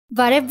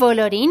Բարև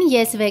բոլորին,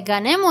 ես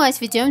վեգան եմ ու այս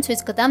վիդեոյում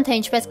ցույց կտամ, թե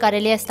ինչպես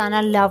կարելի է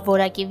ստանալ լավ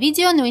որակի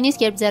վիդեո,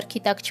 նույնիսկ երբ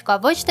ձեռքի տակ չկա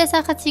ոչ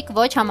տեսախցիկ,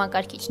 ոչ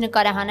համակարգիչ,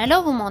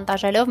 նկարահանելով ու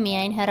մոնտաժելով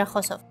միայն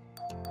հեռախոսով։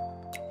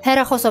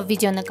 Հեռախոսով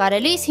վիդեո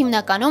նկարելիս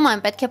հիմնականում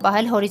այն պետք է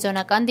պահել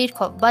հորիզոնական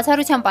դիրքով,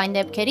 բացառությամբ այն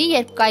դեպքերի,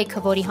 երբ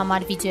կայքը, որի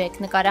համար վիդեո եք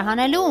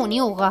նկարահանելու,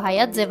 ունի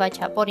ուղղահայաց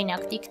ձևաչափ,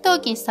 օրինակ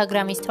TikTok,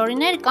 Instagram-ի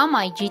սթորիներ կամ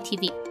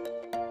IGTV։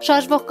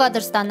 Շարժվող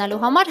կադր ստանալու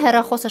համար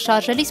հեռախոսը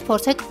շարժելիս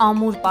փորձեք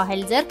ամուր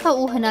պահել ձեռքը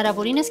ու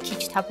հնարավորինս քիչ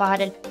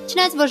թափահարել։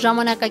 Չնայած որ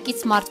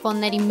ժամանակակից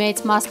սմարթֆոնների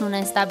մեծ մասն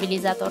ունեն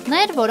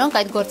ստաբիլիզատորներ,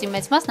 որոնք այդ գործի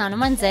մեծ մասն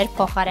անում են ձեր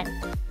փոխարեն։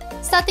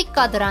 Ստատիկ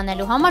կադր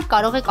անելու համար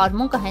կարող եք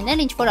արմունկը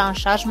հենել ինչ-որ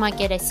անշարժ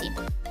մակերեսի։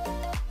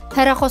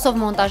 Հեռախոսով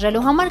մոնտաժելու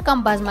համար կան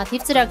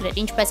բազմաթիվ ծրագրեր,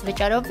 ինչպես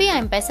վճարովի,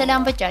 այնպես էլ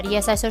անվճար։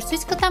 Ես այսօր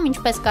ցույց կտամ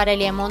ինչպես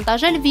կարելի է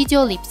մոնտաժել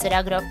վիդեոլիպ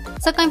ծրագրով։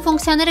 Սակայն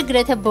ֆունկցիաները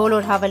գրեթե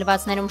բոլոր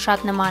հավելվածներում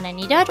շատ նման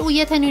են իրար, ու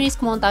եթե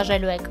նույնիսկ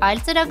մոնտաժելու եք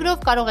այլ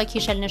ծրագրով, կարող եք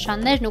հիշել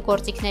նշաններն ու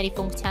գործիքների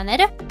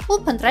ֆունկցիաները ու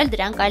փնտրել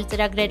դրանք այլ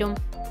ծրագրերում։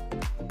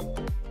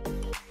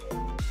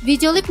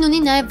 Վիդեոլիպն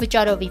ունի նաև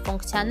վճարովի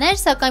ֆունկցիաներ,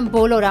 սակայն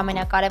բոլոր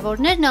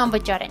ամենակարևորներն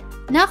անվճար են։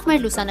 Նախ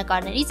մեր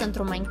լուսանկարներից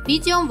ընտրում ենք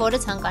վիդեոն,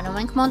 որը ցանկանում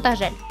ենք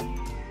մոնտաժել։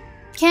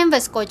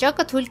 Canvas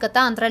կոճակը թույլ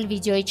կտա ընտրել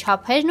վիդեոյի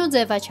չափերն ու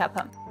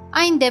ձևաչափը։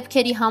 Այն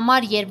դեպքերի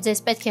համար, երբ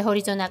ձեզ պետք է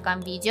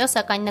հորիզոնական վիդեո,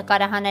 սակայն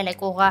նկարահանել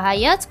եք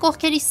ուղղահայաց,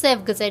 կողքերի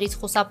սև գծերից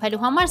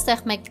խուսափելու համար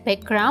սեղմեք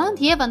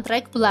background եւ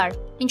ընտրեք blur,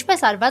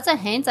 ինչպես արված է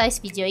հենց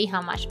այս վիդեոյի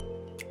համար։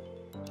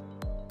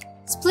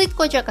 Split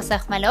կոճակը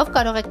սեղմելով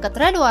կարող եք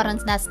կտրել ու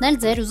առանձնացնել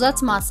ձեր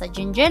ուզած մասը,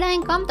 ջնջել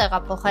այն կամ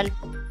տեղափոխել։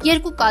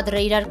 Երկու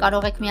կադրը իրար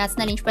կարող եք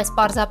միացնել ինչպես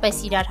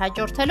պարզապես իրար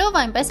հաջորդելով,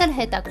 այնպես էլ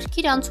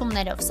հետաքրքիր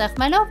անցումներով,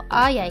 սեղմելով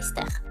այ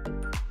այստեղ։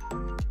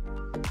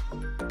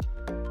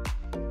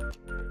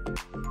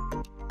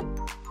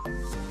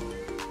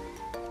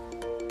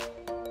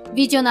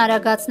 Վիդեոն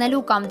արագացնելու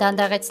կամ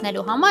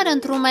դանդաղեցնելու համար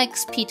ընտրում եք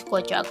Speed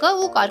կոճակը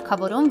ու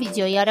կարգավորում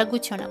վիդեոյի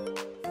արագությունը։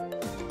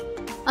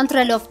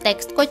 Ընտրելով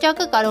Text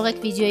կոճակը կարող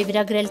եք վիդեոյի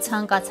վրա գրել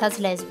ցանկացած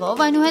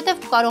լեզվով,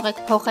 այնուհետև կարող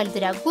եք փոխել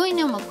դրա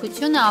գույնը,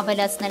 մաքրությունը,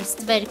 ավելացնել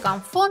ստվեր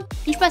կամ ֆոն,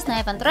 ինչպես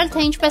նաև ընտրել,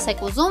 թե ինչպես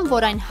եք ուզում,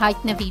 որ այն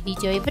հայտնվի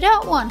վիդեոյի վրա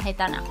ու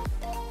անհետանա։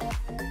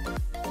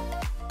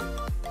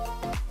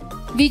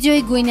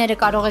 Վիդեոյի գույները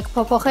կարող եք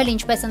փոփոխել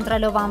ինչպես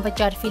ընտրելով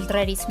անվճար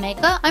ֆիլտրերից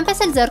մեկը, այնպես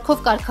էլ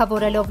ձեռքով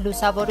կարգավորելով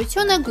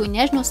լուսավորությունը,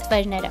 գույներն ու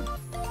ստվերները։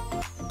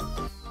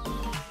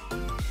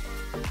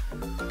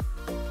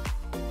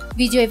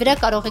 Վիդեոյի վրա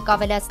կարող եք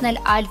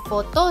ավելացնել այլ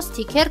ֆոտո,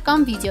 սթիքեր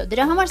կամ վիդեո։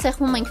 Դրա համար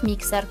սեղմում ենք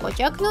միքսեր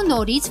կոճակն ու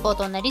նորից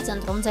ֆոտոներից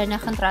ընտրում ձեր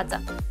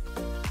նախընտրածը։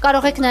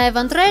 Կարող եք նաև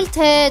ընտրել,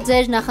 թե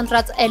ձեր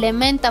նախընտրած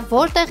էլեմենտը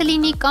որտեղ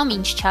լինի կամ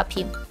ինչ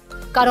չափի։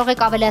 Կարող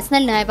եք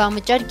ավելացնել նաև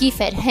անվճար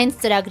գիֆեր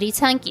հենց ծրագրի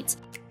ցանկից։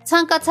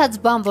 Ցանկացած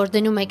բան, որ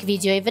դնում եք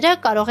վիդեոյի վրա,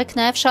 կարող եք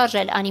նաև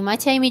շարժել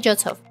անիմացիայի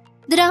միջոցով։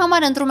 Դրա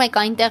համար ընտրում եք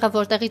այն տեղը,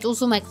 որտեղից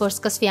ուզում եք, որ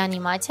սկսվի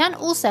անիմացիան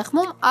ու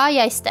սեղմում այ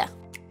այստեղ։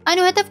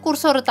 Այնուհետև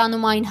կուրսորը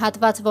տանում այն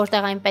հատված,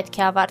 որտեղ այն պետք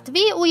է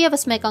ավարտվի ու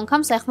եւս մեկ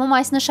անգամ սեղմում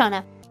այս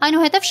նշանը։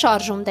 Այնուհետև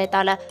շարժում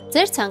դետալը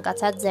ձեր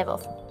ցանկացած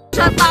ձևով։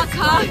 Շատ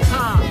տաքա։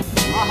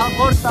 Ահա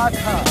որ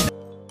տաքա։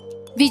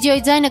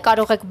 Վիդեոյի ձայնը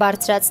կարող եք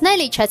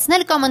բարձրացնել,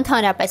 իջեցնել կամ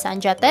ընդհանրապես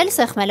անջատել,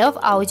 սեղմելով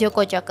աուդիո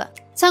կոճակը։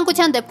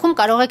 Ցանկության դեպքում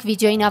կարող եք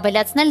վիդեոյին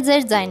ավելացնել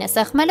ձեր ձայնը,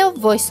 սեղմելով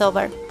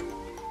voice-over։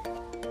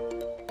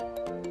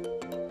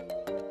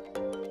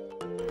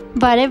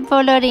 Բարև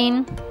բոլորին։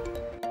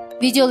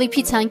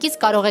 Վիդեոլիպի ցանկից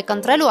կարող եք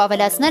ընտրել ու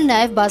ավելացնել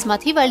նաև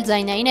բազմաթիվ այլ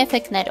ձայնային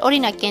էֆեկտներ,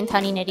 օրինակ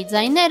կենդանիների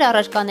ձայներ,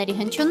 առարկաների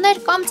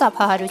հնչյուններ կամ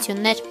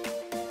ծափահարություններ։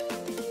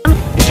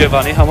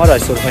 Իջևանի համար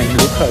այսօրվա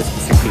լուքը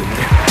այսպեսի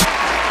կլինի։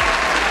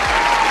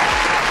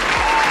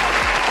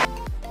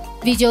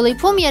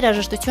 Վիդեոլիպում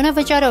երաժշտությունը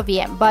վճարովի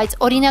է, բայց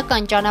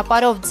օրինական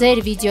ճանապարհով ձեր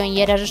վիդեոին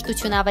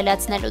երաժշտություն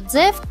ավելացնելու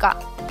ձև կա։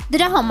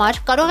 Դրա համար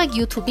կարող եք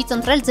YouTube-ից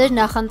ընտրել ձեր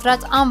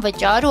նախընտրած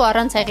անվճար ու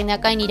առանց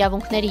հեղինակային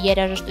իրավունքների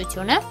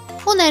երաժշտությունը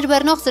ու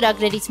ներբեռնող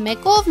ծրագրերից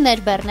մեկով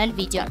ներբեռնել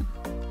վիդեոն։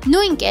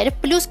 Նույն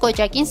կերպ պլյուս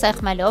կոճակին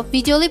սեղմելով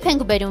վիդեոլիպ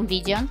ենք բերում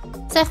վիդեոն,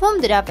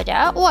 սեղմում դրա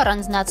վրա ու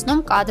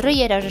առանձնացնում կադրը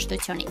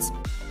երաժշտությունից։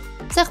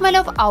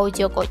 Սեղմելով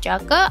աուդիո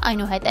կոճակը,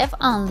 այնուհետև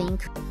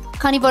unlink։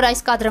 Քանի որ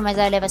այս կադրը մեզ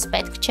այլևս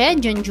պետք չէ,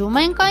 ջնջում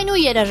ենք այն ու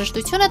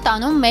երաժշտությունը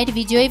տանում մեր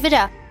վիդեոյի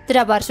վրա։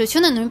 Դրա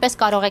բարձրությունը նույնպես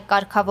կարող եք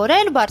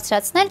կարգավորել,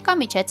 բարձրացնել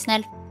կամ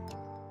իջեցնել։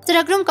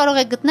 Ծրագրում կարող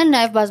եք գտնել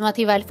նաև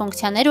բազմաթիվ այլ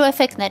ֆունկցիաներ ու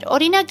էֆեկտներ։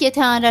 Օրինակ,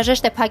 եթե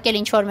անհրաժեշտ է փակել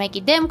ինչ-որ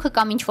մեկի դեմքը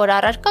կամ ինչ-որ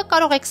առարկա,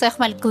 կարող եք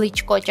սեղմել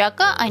glitch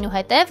կոճակը,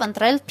 այնուհետև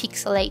ընտրել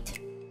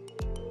pixelate։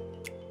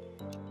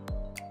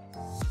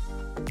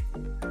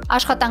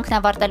 Աշխատանքն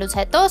ավարտելուց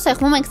հետո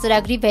սեղմում ենք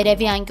ծրագրի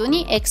վերևի անկյունի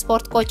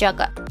export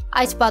կոճակը։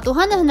 Այս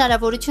պատուհանը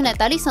հնարավորություն է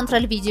տալիս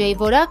ընտրել վիդեոյի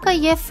որակը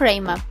եւ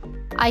ֆրեյմը։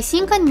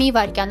 Այսինքն մի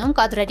վայրկյանում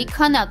կադրերի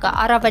քանակը,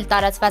 առավել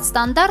տարածված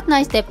ստանդարտն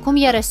այս դեպքում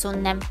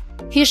 30-ն է։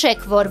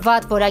 Հիշեք, որ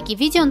վատ որակի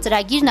վիդեոն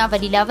ծրագիրն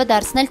ավելի լավը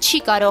դարձնել չի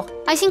կարող։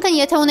 Այսինքն,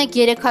 եթե ունեք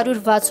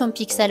 360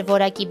 պիքսել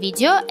որակի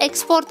վիդեո,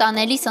 export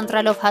անելիս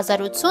ընտրելով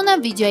 1080-ը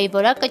վիդեոյի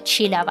որակը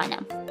չի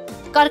լավանա։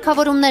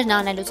 Կարգավորումներն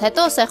անելուց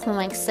հետո սեղմում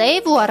ենք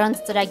save ու առանց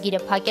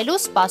ծրագիրը փակելու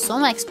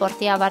սպասում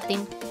էքսպորտի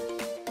ավարտին։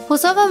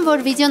 Հուսով եմ,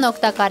 որ վիդեոն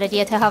օգտակար էր,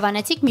 եթե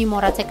հավանեցիք մի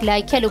մոռացեք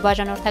լայքել ու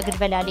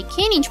բաժանորդագրվել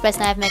ալիքին, ինչպես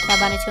նաև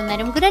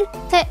մեկնաբանություններում գրել,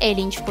 թե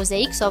էլ ինչ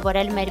կուզեիք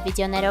սովորել մեր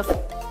վիդեոներով։